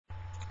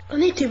こん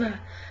にちは。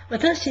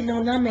私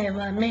の名前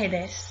はメイ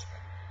です。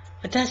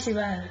私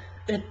は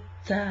歌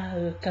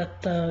うこ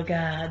と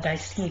が大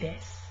好き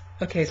です。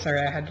Okay,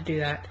 sorry, I had to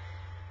do that.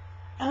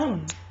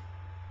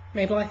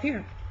 Mabel Life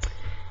here.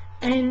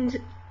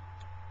 And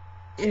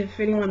if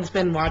anyone's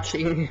been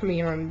watching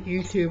me on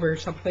YouTube or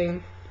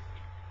something,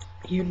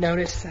 you'd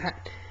notice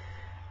that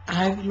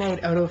I've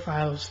made OTO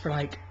files for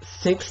like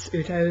 6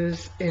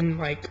 UTAUs in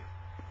like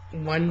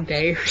one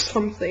day or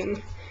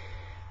something.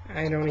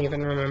 I don't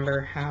even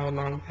remember how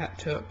long that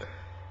took.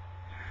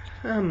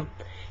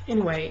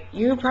 Anyway,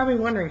 you're probably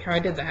wondering how I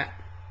did that.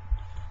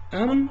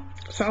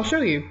 So I'll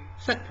show you.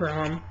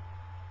 SetParam.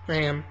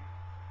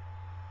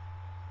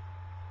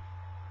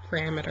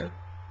 Parameter.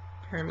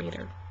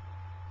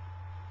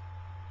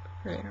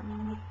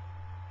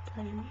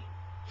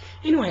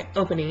 Anyway,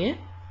 opening it.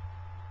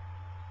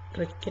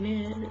 Clicking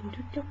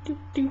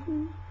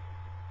in.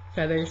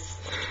 Feathers.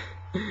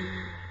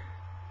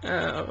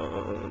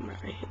 Oh my.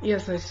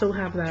 Yes, I still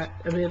have that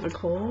a bit of a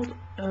cold.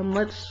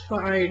 Let's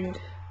find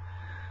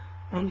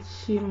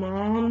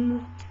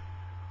Simon.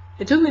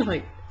 It took me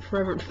like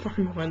forever to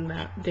find one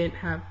that didn't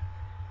have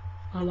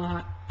a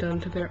lot done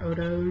to their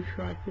OTOs,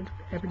 so I could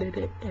edit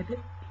it.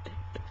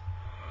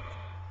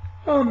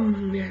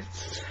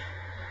 Yes.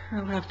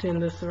 I'll have to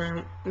end this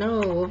around.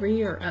 No, over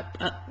here. Up,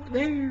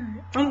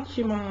 there.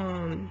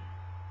 Simon.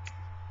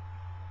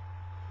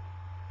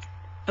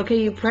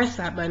 Okay, you press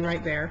that button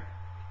right there.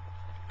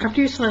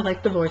 After you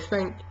select the voice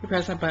bank, you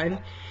press that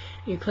button,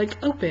 you click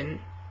open.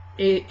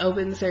 It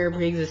opens their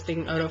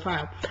pre-existing OTO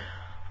file.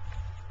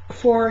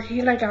 For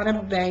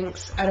Hiragana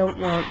banks, I don't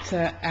want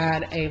to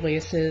add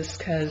aliases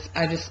because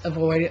I just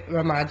avoid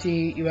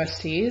Romaji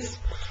USTs.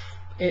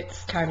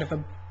 It's kind of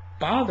a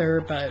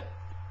bother, but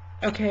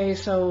okay,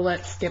 so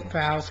let's skip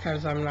vowels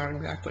because I'm not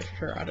exactly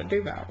sure how to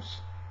do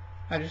vowels.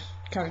 I just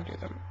kind of do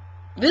them.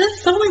 This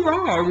is totally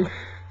wrong!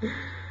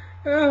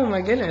 Oh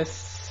my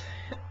goodness.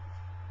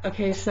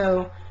 Okay,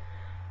 so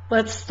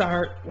let's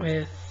start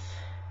with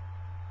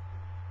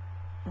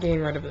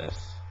getting rid of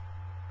this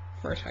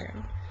for a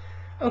second.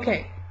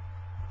 Okay,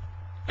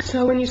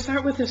 so when you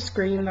start with a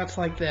screen that's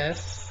like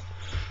this,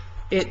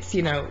 it's,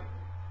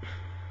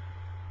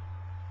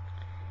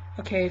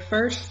 okay,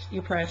 first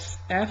you press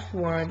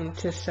F1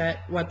 to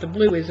set what the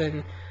blue is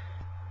in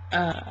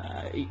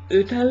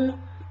UTAU.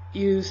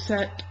 You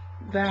set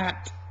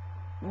that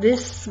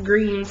this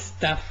green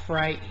stuff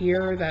right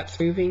here that's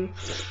moving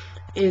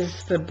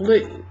is the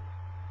blue.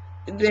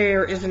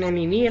 There isn't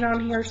any neon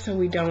on here, so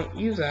we don't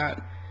use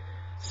that.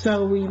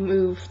 So we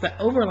move the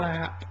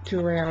overlap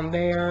to around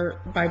there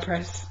by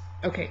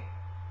okay,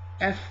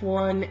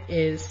 F1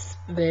 is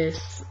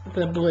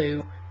the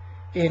blue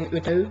in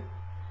UTAU,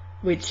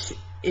 which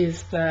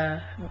is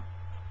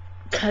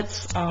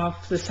cuts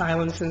off the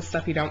silence and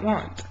stuff you don't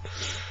want.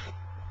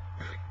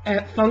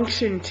 At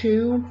function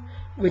 2,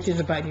 which is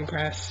a button you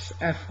press,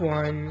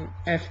 F1,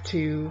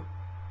 F2,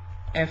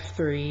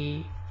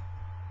 F3,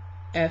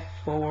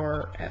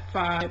 F4,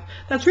 F5.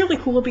 That's really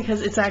cool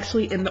because it's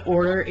actually in the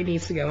order it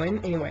needs to go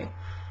in. Anyway,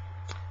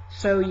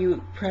 so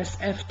you press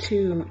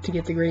F2 to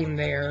get the green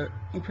there.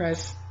 You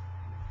press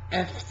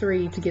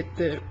F3 to get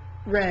the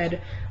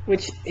red,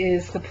 which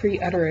is the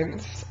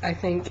pre-utterance, I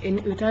think, in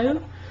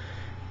UTAU.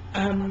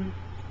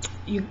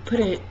 You put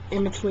it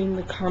in between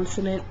the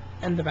consonant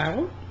and the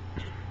vowel.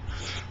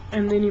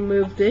 And then you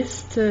move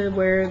this to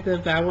where the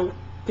vowel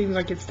seems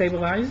like it's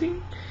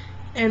stabilizing.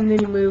 And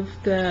then you move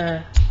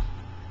the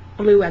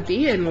blue at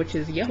the end, which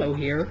is yellow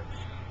here.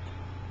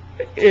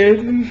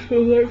 And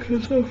select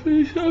the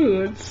self-free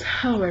silence.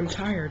 Oh, I'm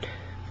tired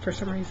for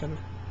some reason.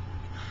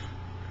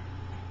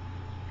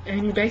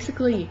 And you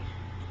basically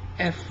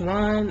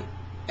F1,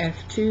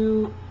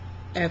 F2,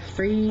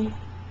 F3,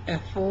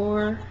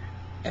 F4,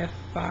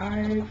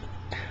 F5,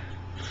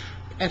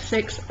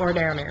 F6, or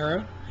down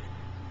arrow.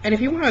 And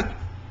if you want to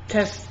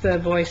test the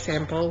voice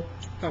sample,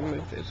 I'll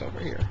move this over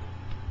here.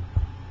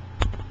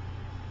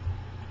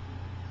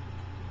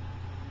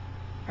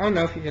 I don't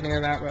know if you can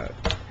hear that, but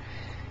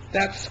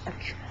that's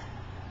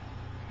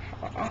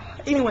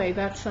anyway,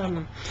 that's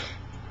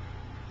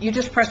you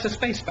just press the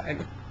space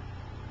button.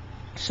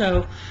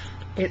 So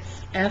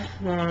it's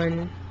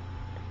F1,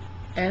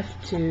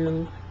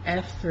 F2,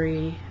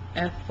 F3,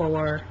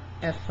 F4,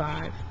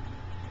 F5.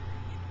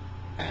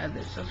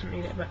 This doesn't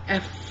need it, but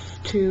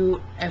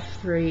F2,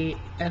 F3,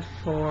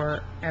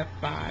 F4,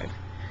 F5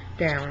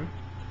 down.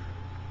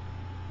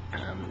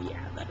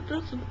 Yeah, that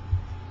doesn't.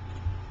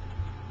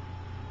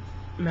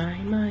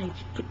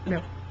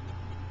 No.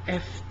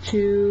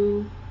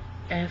 F2,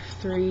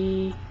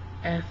 F3,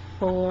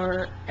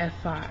 F4,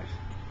 F5.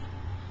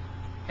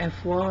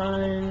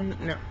 F1,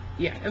 no.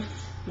 Yeah,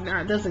 no,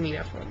 it doesn't need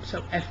F1.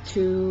 So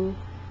F2,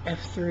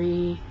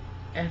 F3,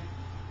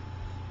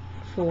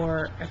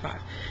 F4, F5.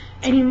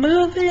 And you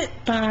move it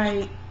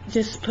by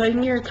just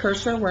putting your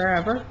cursor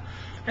wherever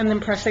and then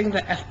pressing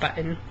the F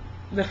button,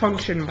 the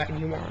function button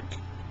you want.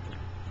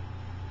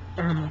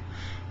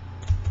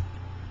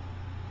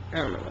 I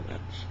don't know what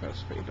that's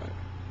supposed to be, but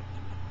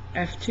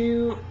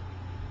F2,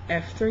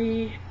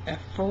 F3,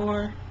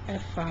 F4,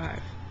 F5,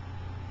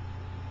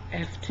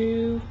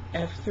 F2,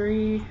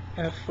 F3,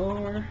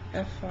 F4,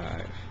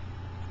 F5,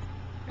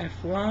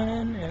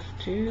 F1,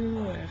 F2,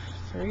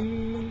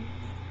 F3,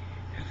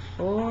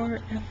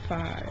 F4,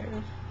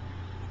 F5,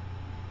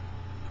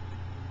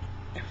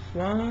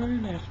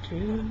 F1, F2,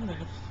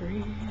 F3,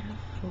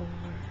 F4,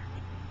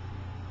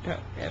 no,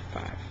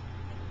 F5,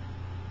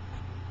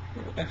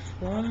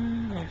 F1,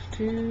 F2,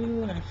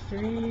 F3,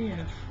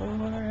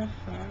 F4,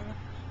 F5,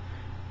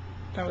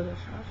 that was F5,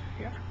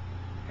 yeah,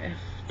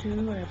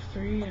 F2,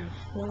 F3,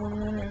 F4,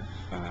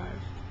 F5,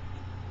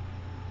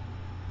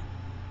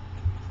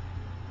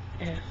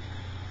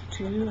 F2,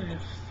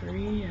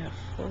 F3,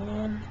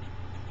 F4,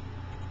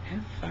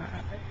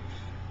 F5,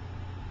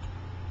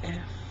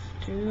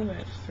 F2,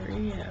 F3,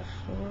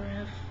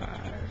 F4, F5,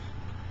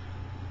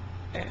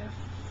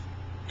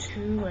 F2,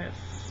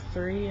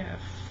 F3,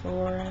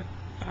 F4,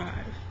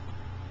 F5,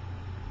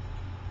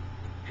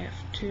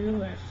 F2,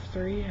 F3,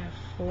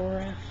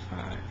 F4,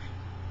 F5.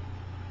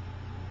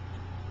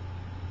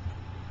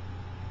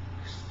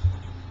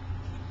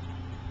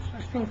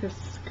 I think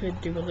this could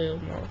do a little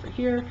more over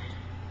here.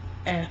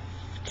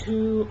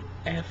 F2,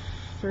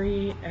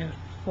 F3,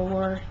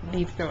 F4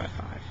 needs no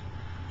F5.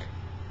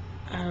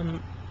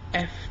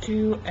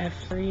 F2,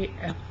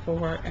 F3,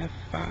 F4,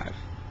 F5.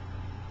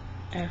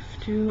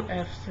 F2,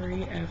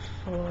 F3,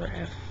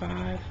 F4,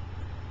 F5.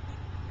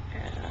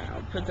 And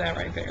I'll put that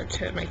right there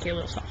to make it a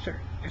little softer.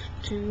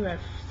 F2,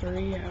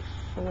 F3,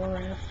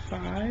 F4,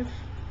 F5.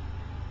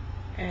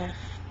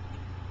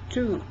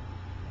 F2,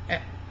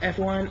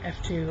 F1,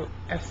 F2,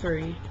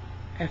 F3,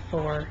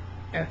 F4,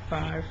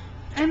 F5.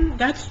 And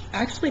that's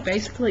actually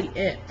basically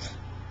it.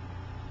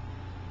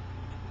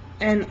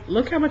 And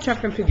look how much I've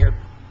configured.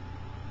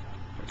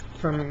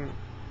 From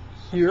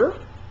here,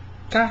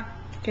 ka,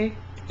 ke,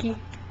 ki,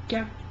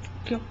 kya,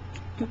 kyo,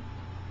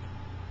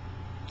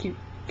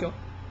 kyo.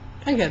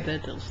 I got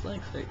that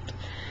dyslexic.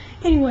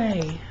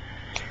 Anyway,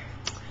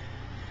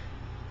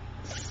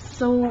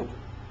 so,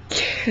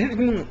 I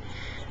mean,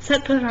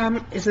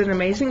 SetParam is an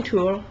amazing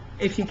tool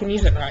if you can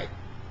use it right.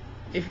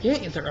 If you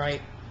can't use it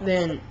right,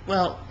 then,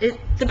 well, it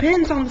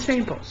depends on the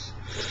samples.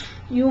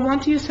 You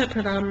want to use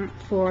SetParam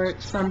for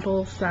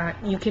samples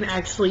that you can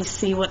actually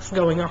see what's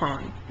going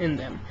on in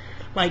them.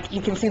 Like,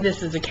 you can see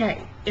this is a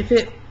K. If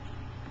it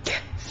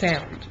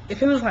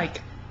was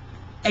like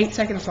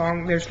 8-second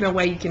song, there's no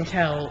way you can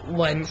tell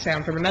one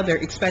sound from another,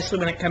 especially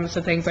when it comes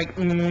to things like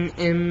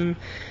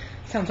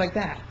sounds like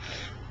that.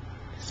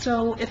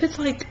 So if it's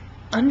like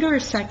under a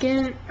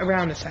second,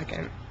 around a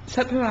second,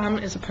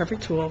 SetParam is a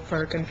perfect tool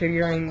for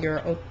configuring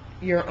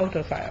your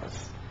OTO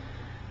files.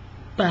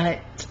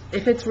 But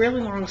if it's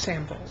really long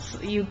samples,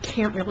 you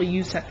can't really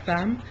use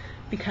SetParam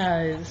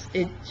because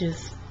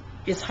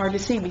it's hard to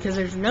see because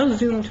there's no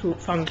zoom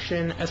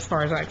function as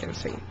far as I can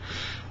see.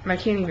 And I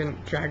can't even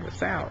drag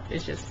this out.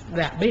 It's just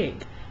that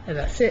big, and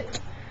that's it.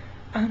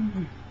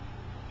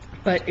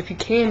 But if you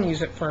can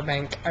use it for a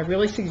bank, I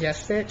really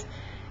suggest it.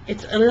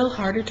 It's a little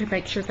harder to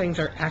make sure things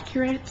are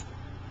accurate,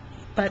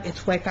 but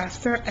it's way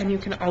faster, and you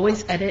can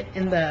always edit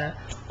in the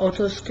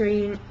auto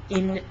screen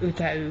in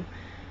UTAU.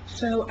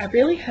 So I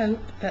really hope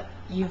that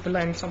you've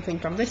learned something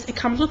from this. It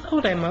comes with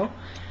OREMO,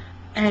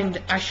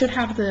 and I should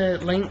have the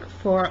link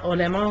for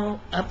OREMO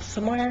up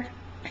somewhere.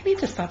 I need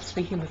to stop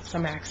speaking with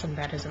some accent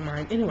that isn't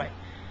mine. Anyway,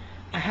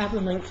 I have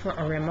the link for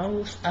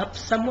OREMOs up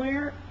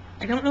somewhere.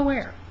 I don't know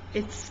where.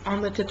 It's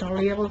on the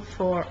tutorial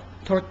for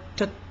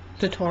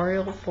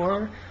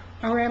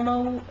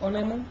OREMO.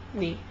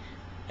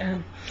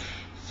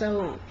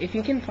 So if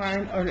you can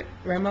find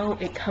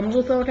OREMO, it comes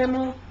with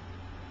OREMO.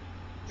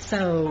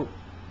 So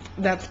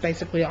that's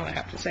basically all I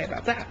have to say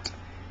about that.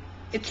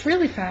 It's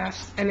really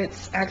fast, and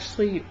it's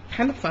actually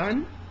kind of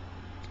fun.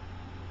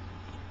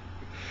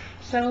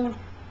 So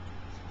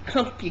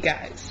hope you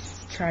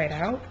guys try it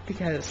out,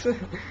 because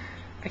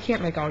I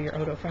can't make all your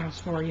OTO files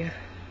for you.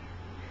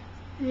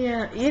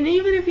 Yeah, and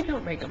even if you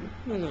don't make them,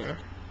 yeah.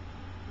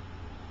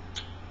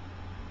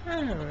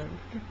 I don't know.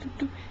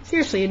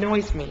 Seriously, it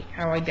annoys me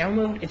how I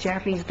download a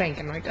Japanese bank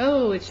and I'm like,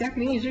 oh, it's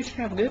Japanese, it should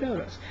have good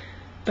OTOs.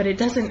 But it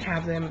doesn't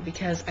have them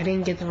because I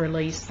didn't get the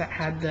release that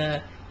had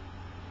the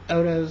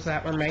OTOs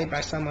that were made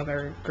by some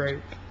other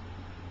group.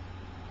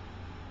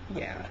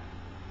 Yeah,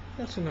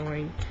 that's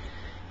annoying.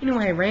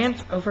 Anyway,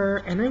 rant over,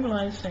 and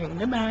realize saying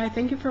goodbye.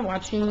 Thank you for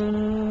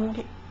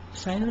watching.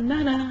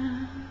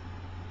 Sayonara.